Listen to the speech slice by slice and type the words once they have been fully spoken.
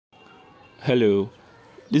Hello,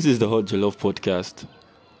 this is the Hot Jollof podcast.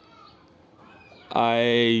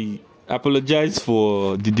 I apologize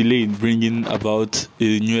for the delay in bringing about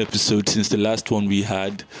a new episode since the last one we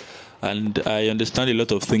had, and I understand a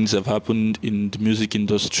lot of things have happened in the music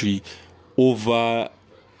industry over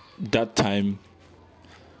that time.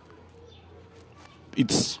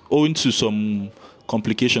 It's owing to some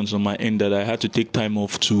complications on my end that I had to take time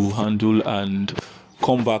off to handle and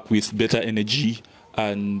come back with better energy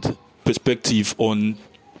and perspective on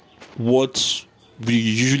what we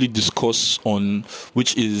usually discuss on,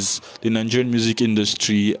 which is the Nigerian music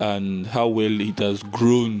industry and how well it has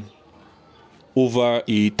grown over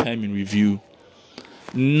a time in review.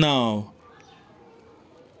 Now,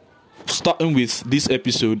 starting with this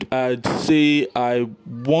episode, I'd say I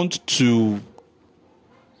want to,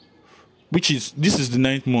 this is the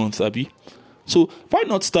 9th month, Abby. So why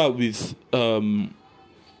not start with 9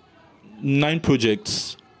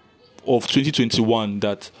 projects of 2021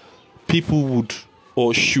 that people would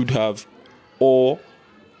or should have or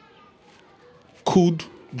could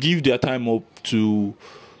give their time up to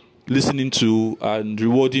listening to and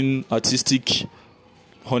rewarding artistic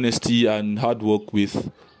honesty and hard work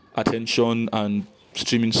with attention and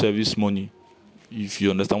streaming service money, if you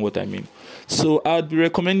understand what I mean. So I'd be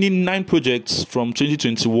recommending 9 projects from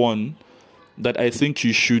 2021 that I think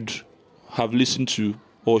you should have listened to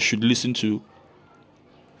or should listen to.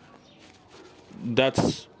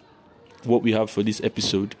 That's what we have for this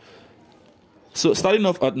episode. So starting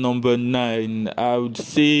off at number 9, I would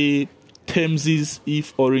say Thames'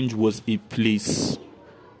 If Orange Was a Place.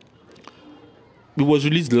 It was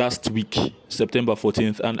released last week, September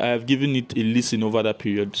 14th, and I have given it a listen over that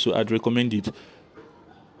period, so I'd recommend it.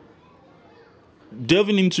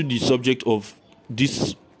 Delving into the subject of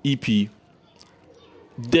this EP,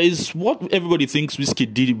 there's what everybody thinks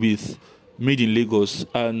Wizkid did with Made in Lagos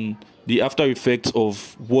and the after effects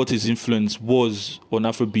of what his influence was on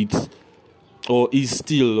Afrobeat or is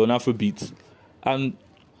still on Afrobeat. And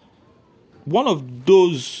one of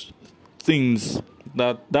those things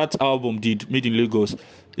that album did, Made in Lagos,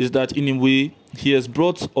 is that in a way he has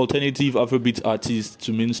brought alternative Afrobeat artists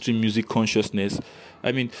to mainstream music consciousness.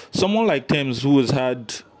 I mean, someone like Thames, who has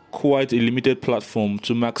had quite a limited platform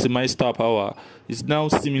to maximize star power, is now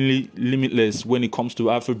seemingly limitless when it comes to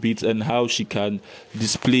Afrobeat and how she can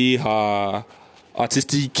display her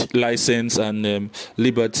artistic license and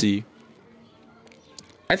liberty.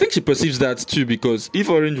 I think she perceives that too, because If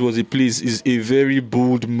Orange Was a Place is a very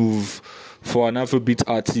bold move for an Afrobeat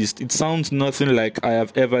artist. It sounds nothing like I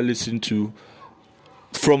have ever listened to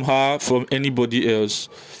from her, from anybody else.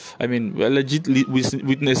 I mean, we're legitimately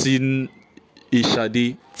witnessing a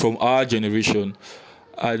Sade from our generation,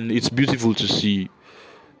 and it's beautiful to see.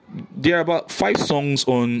 There are about 5 songs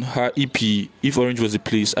on her EP, If Orange Was a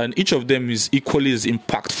Place, and each of them is equally as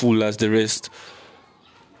impactful as the rest.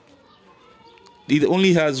 It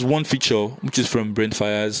only has one feature, which is from Brent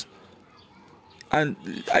Fires, and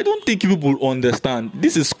I don't think people will understand.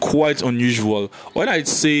 This is quite unusual. When I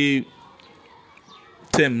say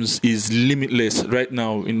Thames is limitless right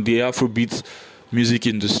now in the Afrobeat music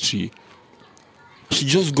industry, she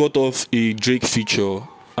just got off a Drake feature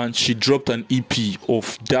and she dropped an EP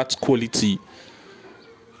of that quality.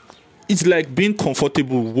 It's like being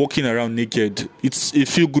comfortable walking around naked. It's a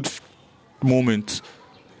feel-good moment.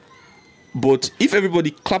 But if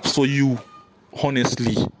everybody claps for you,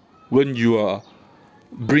 honestly, when you are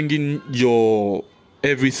bringing your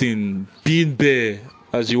everything, being bare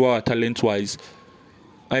as you are talent-wise,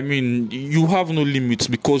 I mean, you have no limits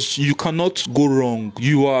because you cannot go wrong.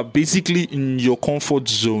 You are basically in your comfort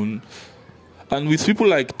zone. And with people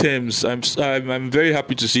like Thames, I'm very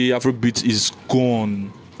happy to see Afrobeat is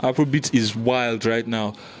gone. Afrobeat is wild right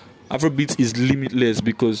now. Afrobeat is limitless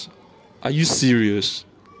because, are you serious?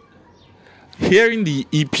 Hearing the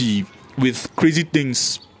EP with Crazy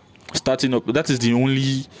Things starting up, that is the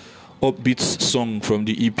only upbeat song from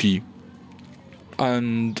the EP.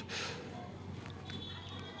 And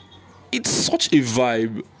it's such a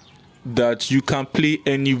vibe that you can play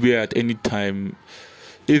anywhere at any time.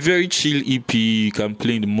 A very chill EP you can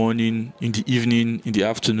play in the morning, in the evening, in the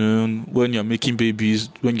afternoon, when you're making babies,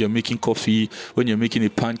 when you're making coffee, when you're making a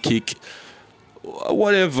pancake,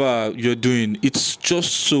 whatever you're doing. It's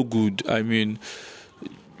just so good. I mean,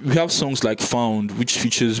 we have songs like Found, which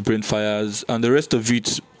features Brent Fires, and the rest of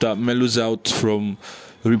it that mellows out from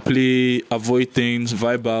replay, avoid things,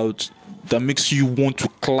 vibe out, that makes you want to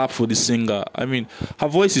clap for the singer. I mean, her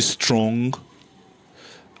voice is strong,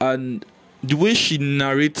 and the way she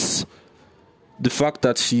narrates the fact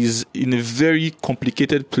that she's in a very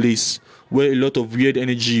complicated place where a lot of weird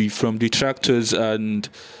energy from detractors and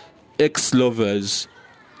ex-lovers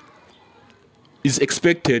is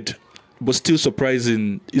expected but still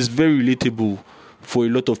surprising, is very relatable for a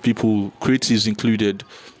lot of people, creatives included.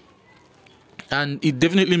 And it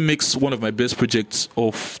definitely makes one of my best projects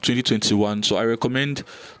of 2021. So I recommend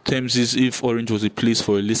Thames' If Orange Was a Place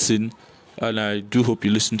for a listen. And I do hope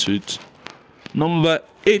you listen to it. Number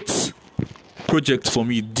 8 project for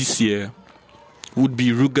me this year would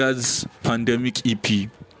be Ruga's Pandemic EP.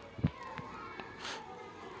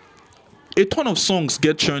 A ton of songs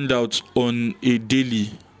get churned out on a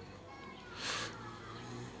daily.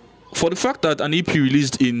 For the fact that an EP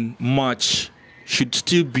released in March should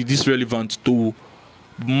still be this relevant, to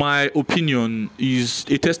my opinion, is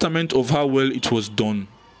a testament of how well it was done.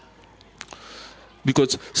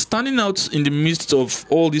 Because standing out in the midst of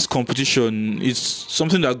all this competition is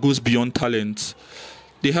something that goes beyond talent.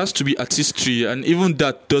 There has to be artistry, and even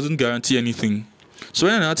that doesn't guarantee anything. So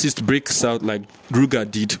when an artist breaks out like Ruga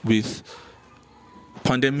did with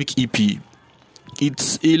Pandemic EP,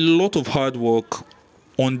 it's a lot of hard work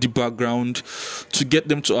on the background to get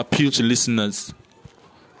them to appeal to listeners.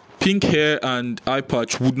 Pink hair and eye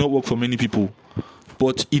patch would not work for many people,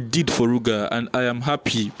 but it did for Ruga, and I am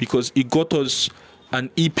happy because it got us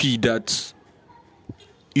an EP that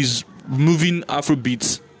is moving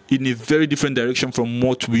Afrobeats in a very different direction from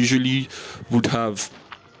what we usually would have.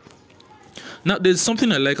 Now, there's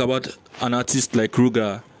something I like about an artist like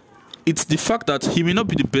Ruga. It's the fact that he may not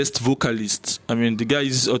be the best vocalist. I mean, the guy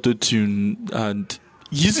uses auto-tune, and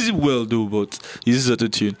he uses it well though, but he uses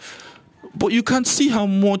auto-tune. But you can see how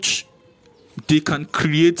much they can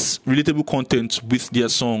create relatable content with their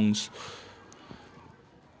songs.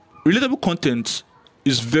 Relatable content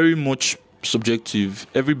is very much subjective.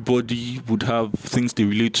 Everybody would have things they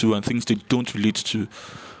relate to and things they don't relate to.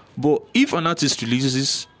 But if an artist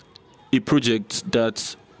releases a project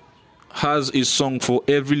that has a song for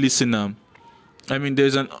every listener, I mean,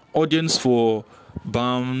 there's an audience for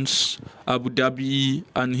Bounce, Abu Dhabi,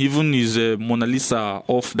 and even his Mona Lisa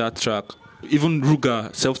off that track. Even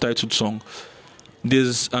Ruga, self-titled song,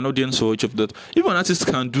 there's an audience for each of that. If an artist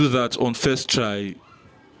can do that on first try,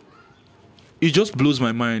 it just blows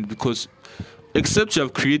my mind, because except you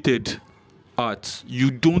have created art,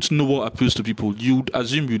 you don't know what appeals to people. You'd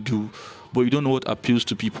assume you do, but you don't know what appeals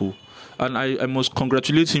to people. And I must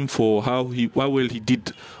congratulate him for how well he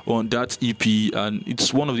did on that EP, and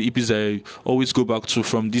it's one of the EPs I always go back to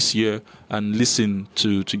from this year and listen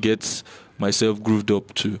to get myself grooved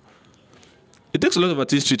up to. It takes a lot of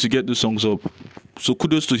artistry to get those songs up, so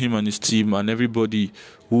kudos to him and his team and everybody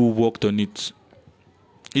who worked on it.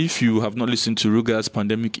 If you have not listened to Ruga's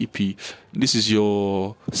Pandemic EP, this is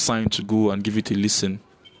your sign to go and give it a listen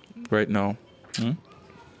right now.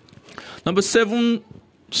 Number 7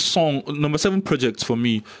 project for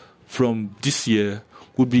me from this year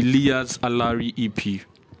would be Leah's Alari EP.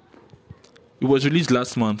 It was released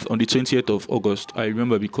last month on the 20th of August. I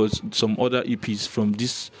remember because some other EPs from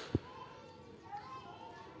this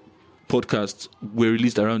podcast were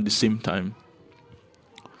released around the same time.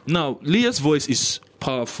 Now, Leah's voice is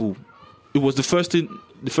powerful. It was the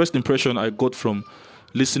first impression I got from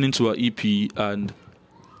listening to her EP, and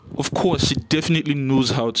of course, she definitely knows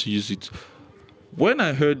how to use it. When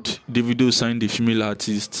I heard Davido signed a female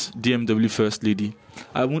artist, DMW First Lady,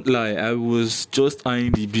 I won't lie, I was just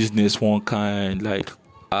eyeing the business one kind, like,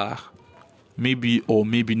 maybe or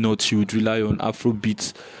maybe not she would rely on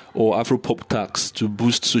Afrobeats or Afropop tax to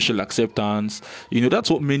boost social acceptance. That's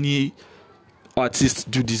what many artists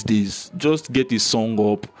do these days. Just get a song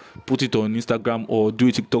up, put it on Instagram or do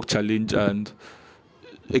a TikTok challenge and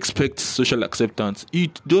expect social acceptance.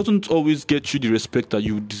 It doesn't always get you the respect that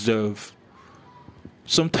you deserve.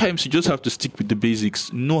 Sometimes you just have to stick with the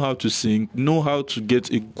basics, know how to sing, know how to get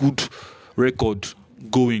a good record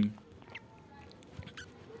going.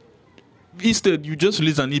 Instead, you just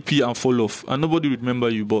release an EP and fall off, and nobody will remember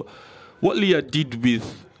you. But what Leah did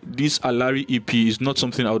with this Alari EP is not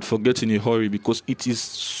something I would forget in a hurry, because it is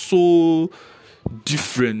so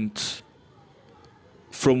different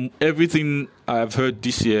from everything I've heard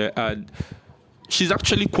this year, and she's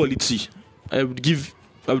actually quality. I would give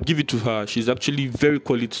it to her. She's actually very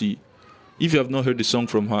quality. If you have not heard the song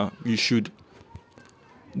from her, you should.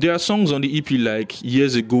 There are songs on the EP like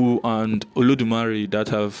Years Ago and Olodumare that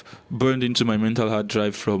have burned into my mental hard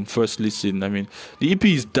drive from first listen. I mean, the EP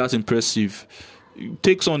is that impressive. It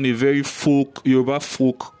takes on a very Yoruba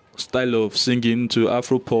folk style of singing to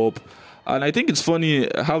Afropop. And I think it's funny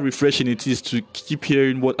how refreshing it is to keep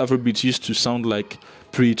hearing what Afrobeat used to sound like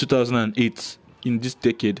pre-2008 in this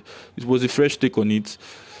decade. It was a fresh take on it.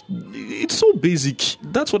 It's so basic.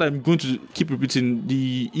 That's what I'm going to keep repeating.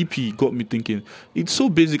 The EP got me thinking. It's so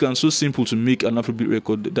basic and so simple to make an Afrobeat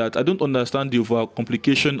record that I don't understand the over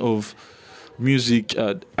complication of music.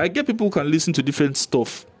 I get people can listen to different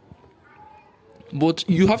stuff, but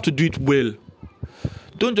you have to do it well.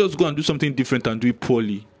 Don't just go and do something different and do it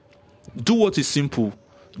poorly. Do what is simple.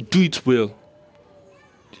 Do it well.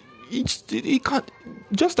 It can't,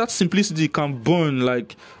 just that simplicity can burn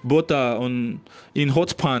like butter in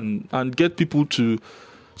hot pan and get people to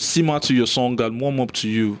simmer to your song and warm up to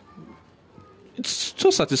you. It's so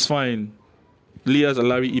satisfying. Leah's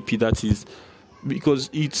Alari EP, that is, because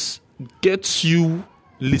it gets you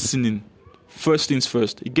listening. First things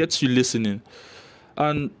first, it gets you listening.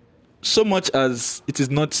 And so much as it is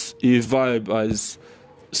not a vibe as,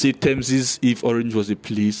 say, Thamesis If Orange Was a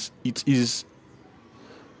Place, it is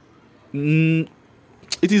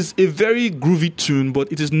a very groovy tune,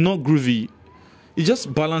 but it is not groovy. It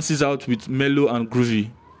just balances out with mellow and groovy,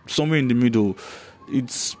 somewhere in the middle.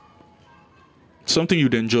 It's something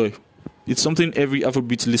you'd enjoy. It's something every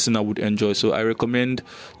Afrobeat listener would enjoy. So I recommend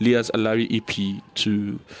Leah's Alari EP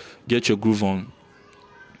to get your groove on.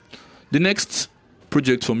 The next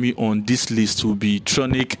project for me on this list will be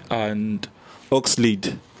Tronic and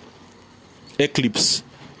Oxlade, Eclipse.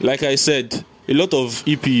 Like I said, a lot of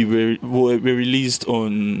EPs were released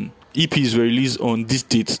on this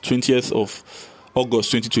date, 20th of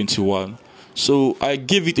August 2021. So I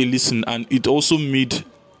gave it a listen, and it also made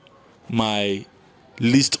my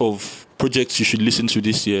list of projects you should listen to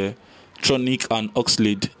this year. Tronic and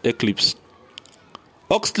Oxlade, Eclipse.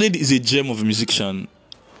 Oxlade is a gem of a musician.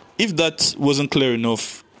 If that wasn't clear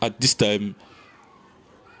enough at this time,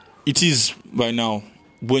 it is by now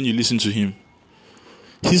when you listen to him.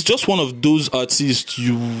 He's just one of those artists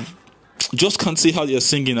you just can't say how their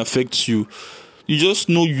singing affects you. You just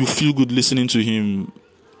know you feel good listening to him.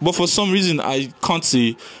 But for some reason, I can't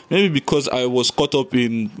say. Maybe because I was caught up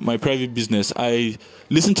in my private business. I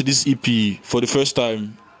listened to this EP for the first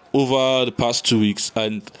time over the past 2 weeks.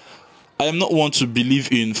 And I am not one to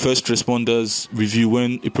believe in first responders review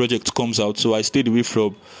when a project comes out. So I stayed away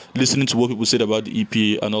from listening to what people said about the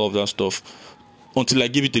EP and all of that stuff until I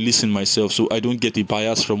give it a listen myself, so I don't get a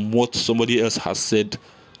bias from what somebody else has said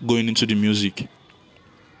going into the music.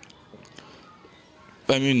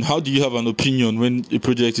 I mean, how do you have an opinion when a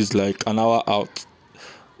project is like an hour out?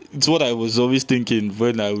 It's what I was always thinking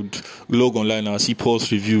when I would log online and see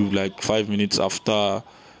Paul's review like 5 minutes after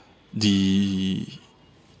the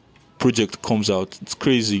project comes out. It's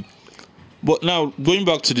crazy. But now, going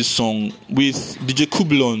back to this song, with DJ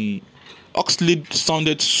Kublon, Oxlade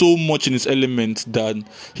sounded so much in his element than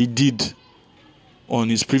he did on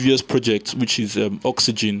his previous project, which is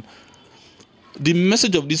Oxygen. The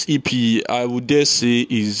message of this EP, I would dare say,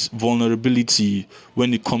 is vulnerability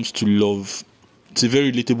when it comes to love. It's a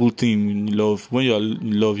very relatable thing in love. When you are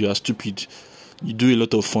in love, you are stupid. You do a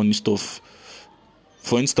lot of funny stuff.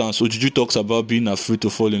 For instance, Ojuju talks about being afraid to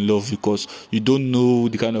fall in love because you don't know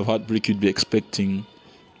the kind of heartbreak you'd be expecting.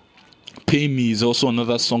 Pay Me is also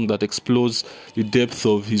another song that explores the depth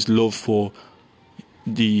of his love for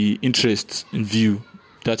the interest in view.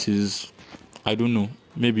 That is, I don't know,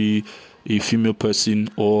 maybe a female person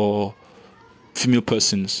or female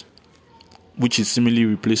persons, which is similarly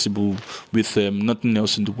replaceable with Nothing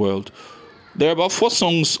Else in the World. There are about 4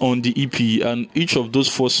 songs on the EP, and each of those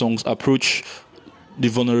 4 songs approach the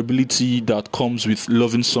vulnerability that comes with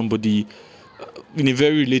loving somebody in a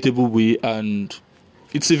very relatable way, and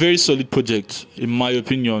it's a very solid project, in my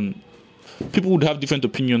opinion. People would have different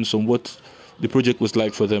opinions on what the project was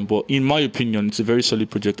like for them, but in my opinion, it's a very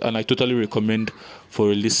solid project, and I totally recommend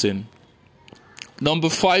for a listen. Number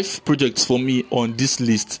 5 projects for me on this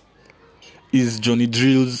list is Johnny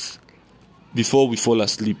Drill's Before We Fall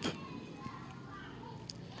Asleep.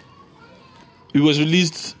 It was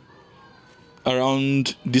released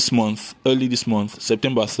around this month, early this month,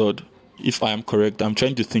 September 3rd. If I am correct. I'm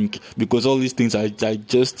trying to think, because all these things I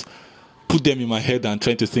just put them in my head and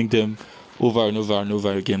trying to think them over and over and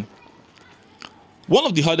over again. One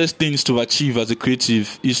of the hardest things to achieve as a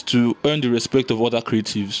creative is to earn the respect of other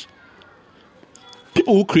creatives.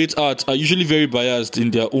 People who create art are usually very biased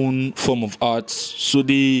in their own form of art, so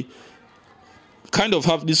they kind of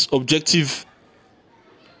have this objective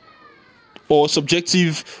or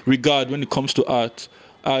subjective regard when it comes to art,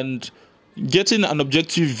 and getting an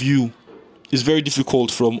objective view is very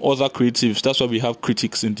difficult from other creatives. That's why we have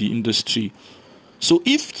critics in the industry. So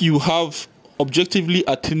if you have objectively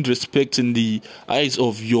attained respect in the eyes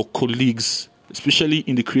of your colleagues, especially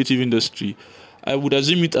in the creative industry, I would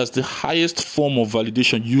assume it as the highest form of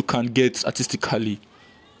validation you can get artistically.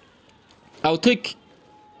 I'll take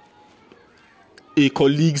a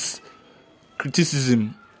colleague's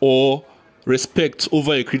criticism or respect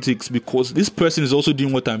over a critic's, because this person is also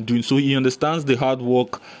doing what I'm doing. So he understands the hard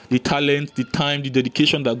work, the talent, the time, the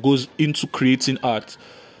dedication that goes into creating art.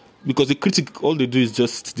 Because the critic, all they do is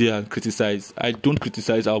just sit there and criticize. I don't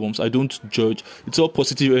criticize albums. I don't judge. It's all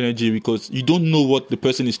positive energy because you don't know what the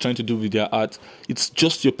person is trying to do with their art. It's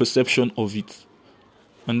just your perception of it.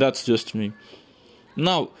 And that's just me.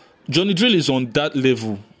 Now, Johnny Drill is on that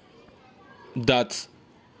level that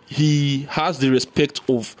he has the respect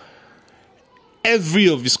of every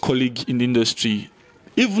of his colleagues in the industry.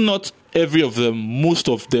 If not every of them, most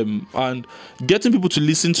of them. And getting people to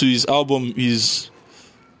listen to his album is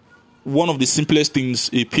one of the simplest things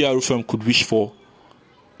a PR firm could wish for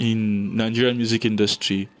in Nigerian music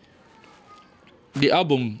industry. The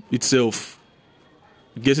album itself,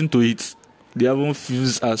 getting to it, the album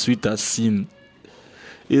feels as sweet as sin.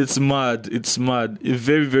 It's mad. A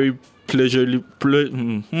very, very pleasurable.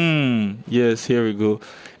 Yes, here we go.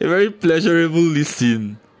 A very pleasurable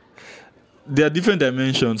listen. There are different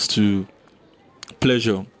dimensions to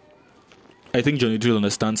pleasure. I think Johnny Drill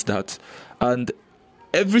understands that. And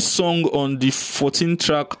every song on the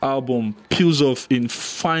 14-track album peels off in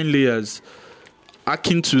fine layers,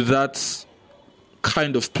 akin to that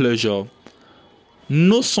kind of pleasure.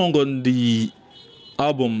 No song on the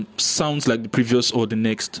album sounds like the previous or the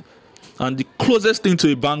next. And the closest thing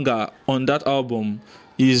to a banger on that album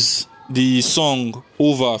is the song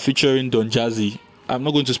Over featuring Don Jazzy. I'm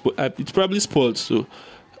not going to spoil. It's probably spoiled, so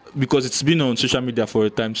because it's been on social media for a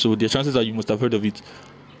time, so the chances are you must have heard of it.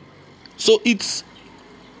 So that's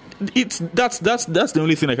the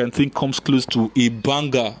only thing I can think comes close to a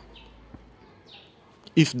banger.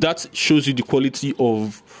 If that shows you the quality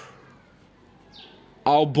of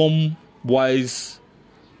album-wise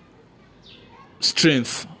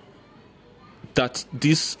strength that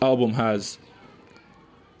this album has.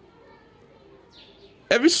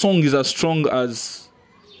 Every song is as strong as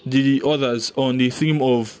the others on the theme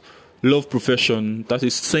of love profession, that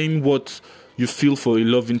is saying what you feel for a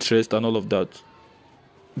love interest and all of that.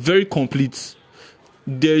 Very complete.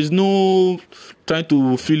 There is no trying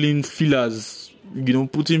to fill in fillers,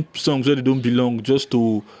 putting songs where they don't belong just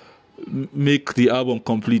to make the album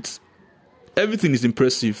complete. Everything is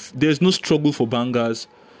impressive. There's no struggle for bangers.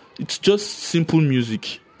 It's just simple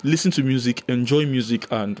music. Listen to music, enjoy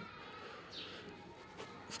music, and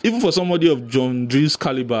even for somebody of John Drill's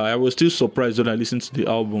caliber, I was still surprised when I listened to the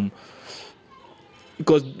album.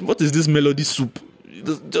 Because what is this melody soup?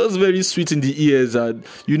 It's just very sweet in the ears, and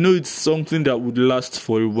it's something that would last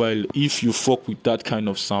for a while if you fuck with that kind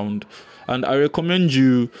of sound. And I recommend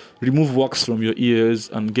you remove wax from your ears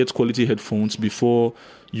and get quality headphones before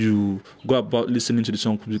you go about listening to the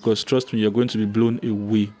song, because trust me, you're going to be blown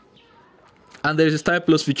away. And there is a Style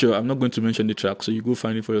Plus feature. I'm not going to mention the track, so you go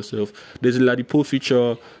find it for yourself. There's a Ladipo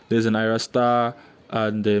feature, there's an Ira Star,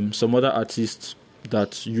 and some other artists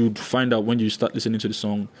that you'd find out when you start listening to the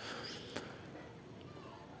song.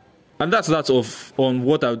 And that's on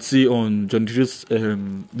what I would say on John Drill's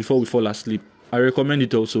Before We Fall Asleep. I recommend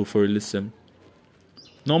it also for a listen.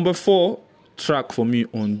 Number 4 track for me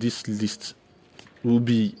on this list will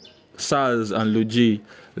be SARS and Lojay,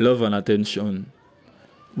 Love and Attention,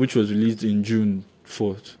 which was released in June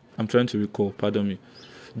 4th. I'm trying to recall, pardon me.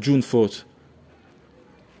 June 4th.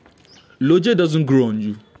 Lojay doesn't grow on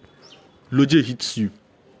you. Lojay hits you.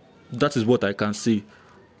 That is what I can say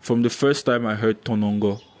from the first time I heard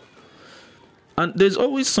Tonongo. And there's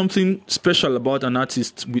always something special about an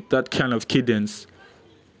artist with that kind of cadence,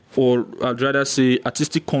 or I'd rather say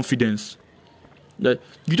artistic confidence. That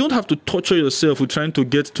you don't have to torture yourself with trying to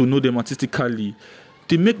get to know them artistically.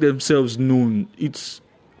 They make themselves known. If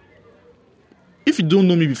you don't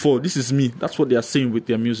know me before, this is me. That's what they are saying with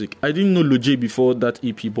their music. I didn't know Lojay before that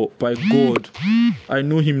EP, but by God, I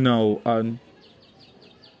know him now, and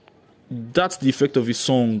that's the effect of a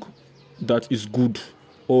song that is good,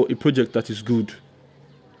 or a project that is good.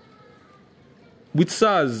 With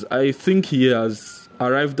SARS, I think he has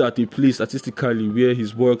arrived at a place artistically where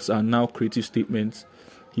his works are now creative statements.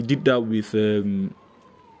 He did that with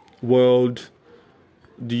World,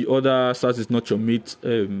 the other SARS Is Not Your Mate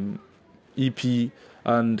EP,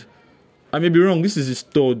 and I may be wrong, this is his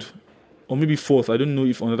third or maybe fourth. I don't know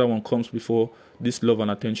if another one comes before this Love and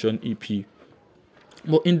Attention EP.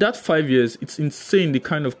 But in that 5 years, it's insane the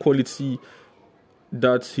kind of quality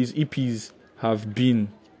that his EPs have been.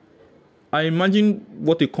 I imagine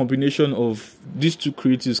what a combination of these two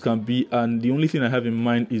creatives can be, and the only thing I have in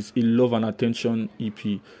mind is a Love and Attention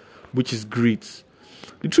EP, which is great.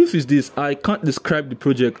 The truth is this, I can't describe the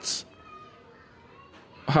project,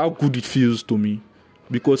 how good it feels to me,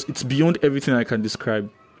 because it's beyond everything I can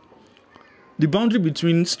describe. The boundary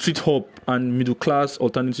between street hop and middle class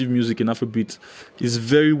alternative music in Afrobeat is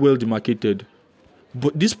very well demarcated.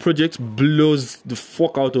 But this project blows the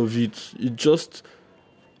fuck out of it. It just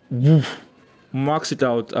marks it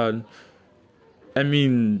out. And I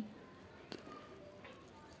mean,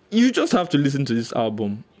 you just have to listen to this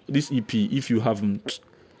album, this EP, if you haven't.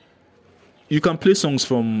 You can play songs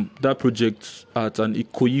from that project at an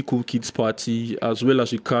Ikoyi Cool Kids party, as well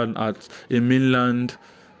as you can at a mainland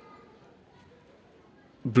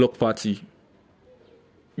block party.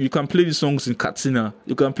 You can play these songs in Katsina.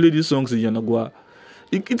 You can play these songs in Yanagwa.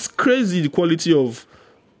 It's crazy the quality of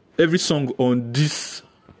every song on this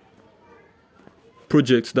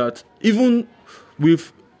project, that even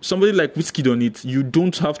with somebody like Wizkid on it, you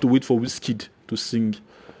don't have to wait for Wizkid to sing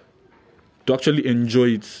to actually enjoy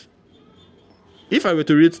it. If I were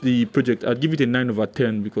to rate the project, I'd give it a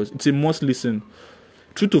 9/10 because it's a must listen.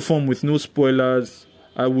 True to form with no spoilers.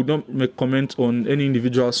 I would not make comment on any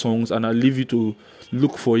individual songs, and I'll leave you to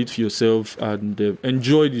look for it for yourself and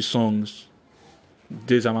enjoy the songs.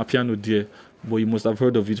 There's Amapiano there, but you must have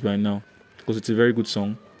heard of it by now because it's a very good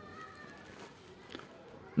song.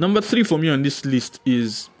 Number 3 for me on this list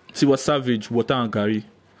is Tiwa Savage, Water and Gari,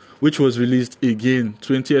 which was released again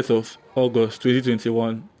 20th of August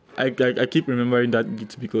 2021. I keep remembering that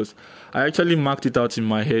bit because I actually marked it out in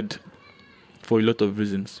my head for a lot of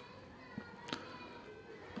reasons.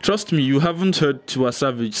 Trust me, you haven't heard Tiwa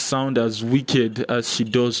Savage sound as wicked as she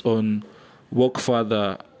does on Work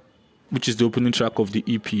Father, which is the opening track of the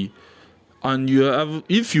EP. And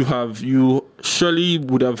if you have, you surely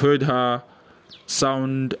would have heard her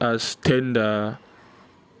sound as tender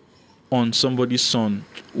on Somebody's Son.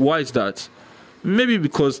 Why is that? Maybe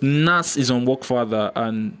because Nas is on Work Father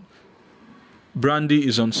and Brandy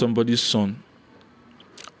is on Somebody's Son.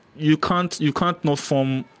 You can't not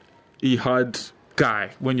form a hard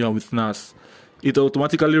guy when you're with Nas. It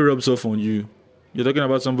automatically rubs off on you. You're talking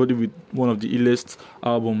about somebody with one of the illest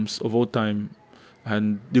albums of all time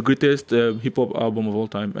and the greatest hip-hop album of all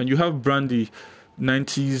time. And you have Brandy,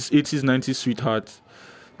 90s, 80s, 90s sweetheart.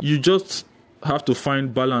 You just have to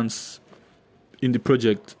find balance in the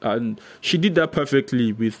project. And she did that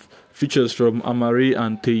perfectly with features from Amare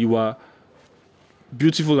and Teiwa.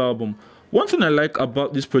 Beautiful album. One thing I like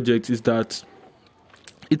about this project is that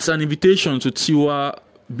it's an invitation to Tiwa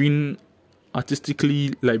being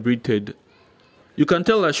artistically liberated. You can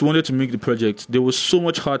tell that she wanted to make the project. There was so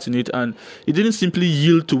much heart in it, and it didn't simply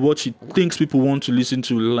yield to what she thinks people want to listen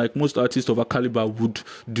to, like most artists of her caliber would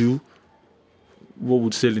do. What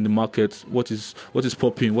would sell in the market? What is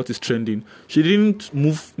popping? What is trending? She didn't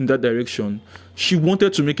move in that direction. She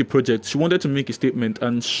wanted to make a project. She wanted to make a statement,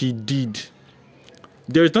 and she did.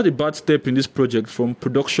 There is not a bad step in this project, from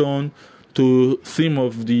production to theme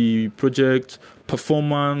of the project,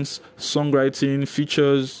 performance, songwriting,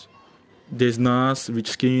 features. There's Nas,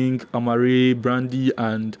 Rich King, Amare, Brandy,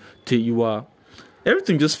 and Teiwa.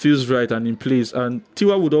 Everything just feels right and in place. And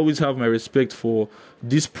Tiwa would always have my respect for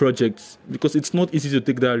these projects because it's not easy to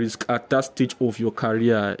take that risk at that stage of your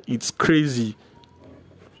career. It's crazy.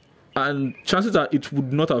 And chances are it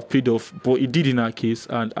would not have paid off, but it did in our case.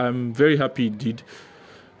 And I'm very happy it did.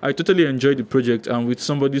 I totally enjoyed the project. And with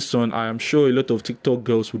Somebody's Son, I am sure a lot of TikTok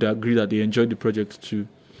girls would agree that they enjoyed the project too.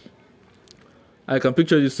 I can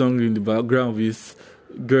picture this song in the background with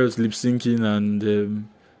girls lip syncing and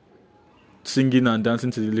singing and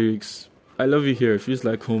dancing to the lyrics. I love it here. It feels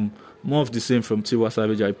like home. More of the same from Tiwa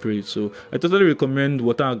Savage, I pray. So I totally recommend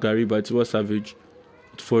Water and Gari by Tiwa Savage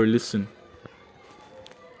for a listen.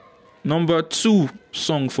 Number 2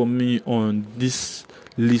 song for me on this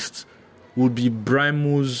list would be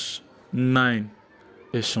Brymo's 9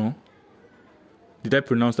 Eshon. Did I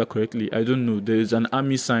pronounce that correctly? I don't know. There is an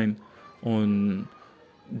army sign on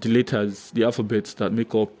the letters, the alphabets that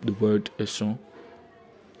make up the word Eshon.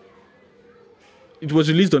 It was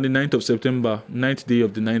released on the 9th of September, 9th day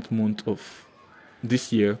of the 9th month of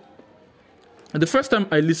this year. And the first time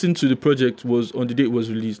I listened to the project was on the day it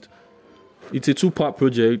was released. It's a 2-part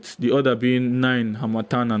project, the other being 9,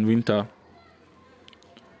 Harmattan and Winter.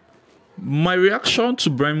 My reaction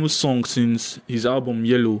to Brymo's song since his album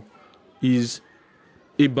Yellow is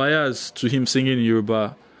a bias to him singing in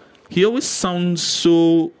Yoruba. He always sounds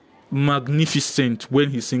so magnificent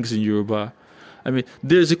when he sings in Yoruba. I mean,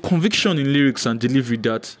 there's a conviction in lyrics and delivery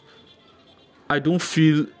that I don't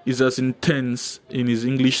feel is as intense in his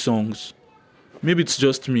English songs. Maybe it's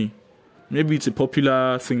just me. Maybe it's a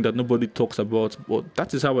popular thing that nobody talks about, but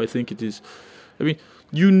that is how I think it is. I mean,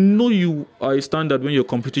 you are a standard when your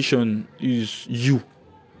competition is you.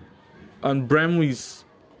 And Brymo is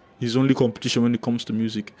his only competition when it comes to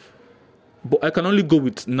music. But I can only go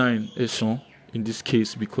with Nine Eshon in this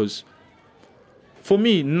case because for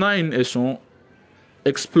me, Nine Eshon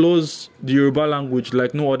explores the Yoruba language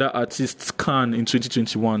like no other artist can in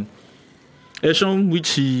 2021. Eshon,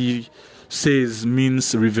 which he says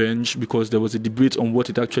means revenge because there was a debate on what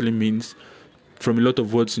it actually means from a lot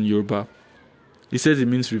of words in Yoruba. He says it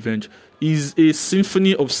means revenge. Is a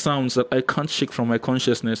symphony of sounds that I can't shake from my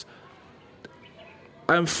consciousness.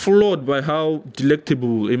 I'm floored by how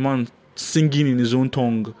delectable a man singing in his own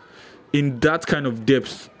tongue in that kind of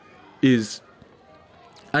depth is.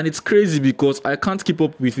 And it's crazy because I can't keep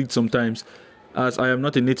up with it sometimes as I am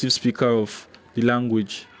not a native speaker of the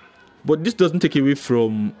language. But this doesn't take away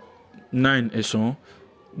from Nine Eshon,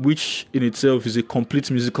 which in itself is a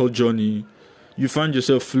complete musical journey. You find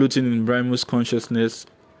yourself floating in Brimo's consciousness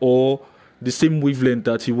or the same wavelength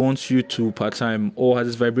that he wants you to part-time or as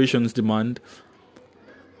his vibrations demand.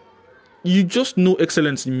 You just know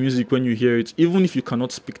excellence in music when you hear it, even if you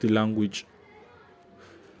cannot speak the language.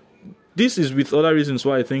 This is with other reasons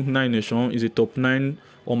why I think Nine Eshon is a top 9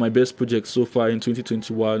 on my best projects so far in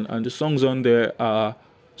 2021, and the songs on there are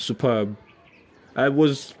superb. I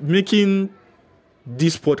was making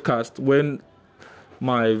this podcast when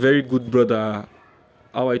my very good brother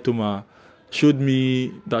Awai Toma showed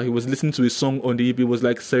me that he was listening to a song on the EP. It was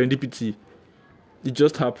like serendipity. It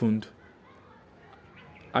just happened.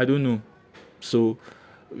 I don't know. So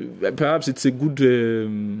perhaps it's a good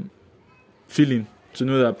feeling to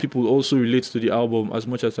know that people also relate to the album as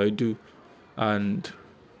much as I do, and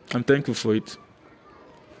I'm thankful for it.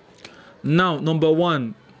 Now, number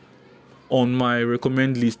 1 on my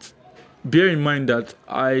recommend list. Bear in mind that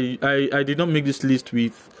I did not make this list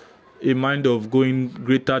with a mind of going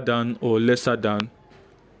greater than or lesser than.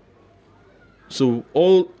 So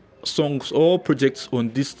all songs, all projects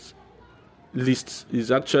on this list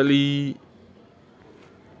is actually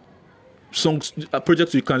songs,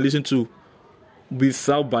 projects you can listen to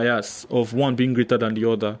without bias of one being greater than the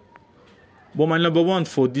other. But my number 1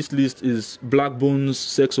 for this list is Blackbone's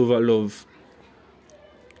Sex Over Love.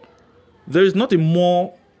 There is not a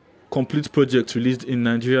more complete project released in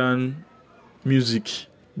Nigerian music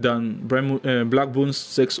than Blackbone's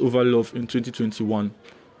Sex Over Love in 2021.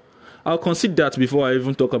 I'll concede that before I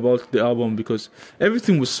even talk about the album because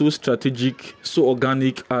everything was so strategic, so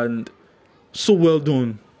organic, and so well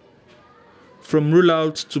done. From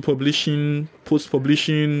rollout to publishing,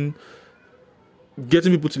 post-publishing,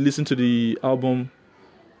 getting people to listen to the album.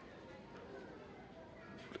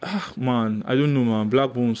 Man, I don't know, man.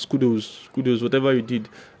 Blackbone, kudos, whatever you did.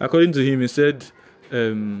 According to him, he said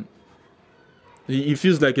he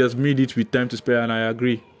feels like he has made it with time to spare, and I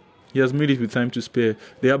agree. He has made it with time to spare.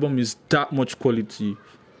 The album is that much quality.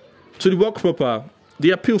 To the work proper,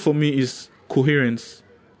 the appeal for me is coherence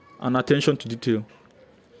and attention to detail.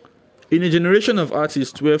 In a generation of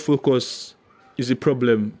artists where focus is a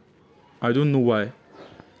problem, I don't know why,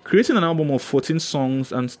 creating an album of 14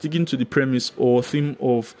 songs and sticking to the premise or theme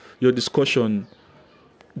of your discussion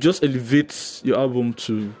just elevates your album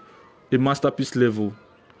to a masterpiece level.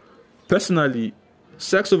 Personally,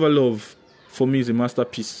 Sex Over Love for me is a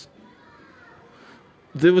masterpiece.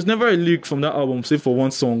 There was never a lyric from that album, save for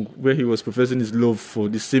one song, where he was professing his love for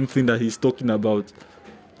the same thing that he's talking about,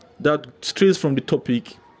 that strays from the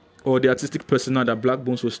topic or the artistic persona that Black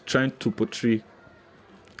Bones was trying to portray.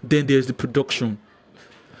 Then there's the production.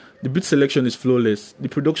 The beat selection is flawless. The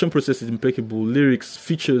production process is impeccable. Lyrics,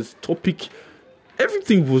 features, topic,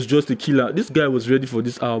 everything was just a killer. This guy was ready for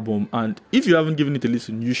this album, and if you haven't given it a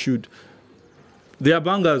listen, you should. There are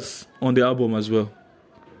bangers on the album as well.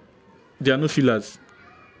 There are no fillers.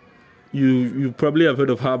 You probably have heard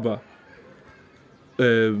of Harbour,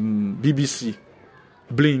 BBC,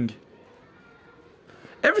 Bling.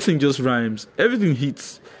 Everything just rhymes. Everything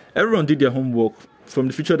hits. Everyone did their homework, from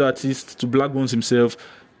the featured artist to Black Bones himself,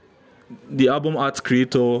 the album art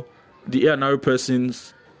creator, the A&R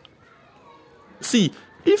persons. See,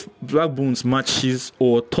 if Black Bones matches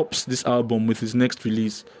or tops this album with his next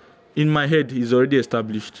release, in my head, he's already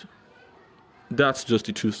established. That's just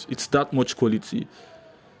the truth. It's that much quality.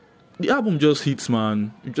 The album just hits,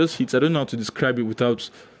 man. It just hits. I don't know how to describe it without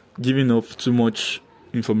giving up too much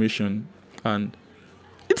information. And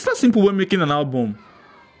it's not simple when making an album,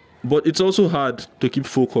 but it's also hard to keep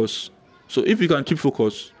focus. So if you can keep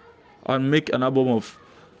focus and make an album of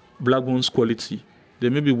Black Bones quality,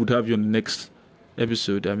 then maybe we'd have you on the next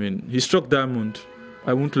episode. I mean, he struck diamond.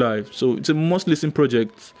 I won't lie. So it's a must-listen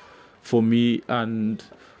project for me. And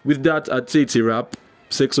with that, I'd say it's a wrap.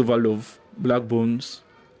 Sex Over Love, Black Bones.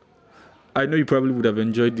 I know you probably would have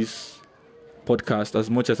enjoyed this podcast as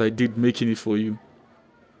much as I did making it for you.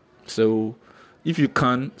 So if you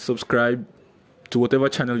can, subscribe to whatever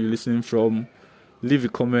channel you're listening from, leave a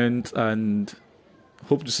comment, and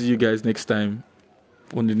hope to see you guys next time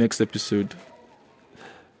on the next episode.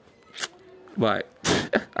 Bye.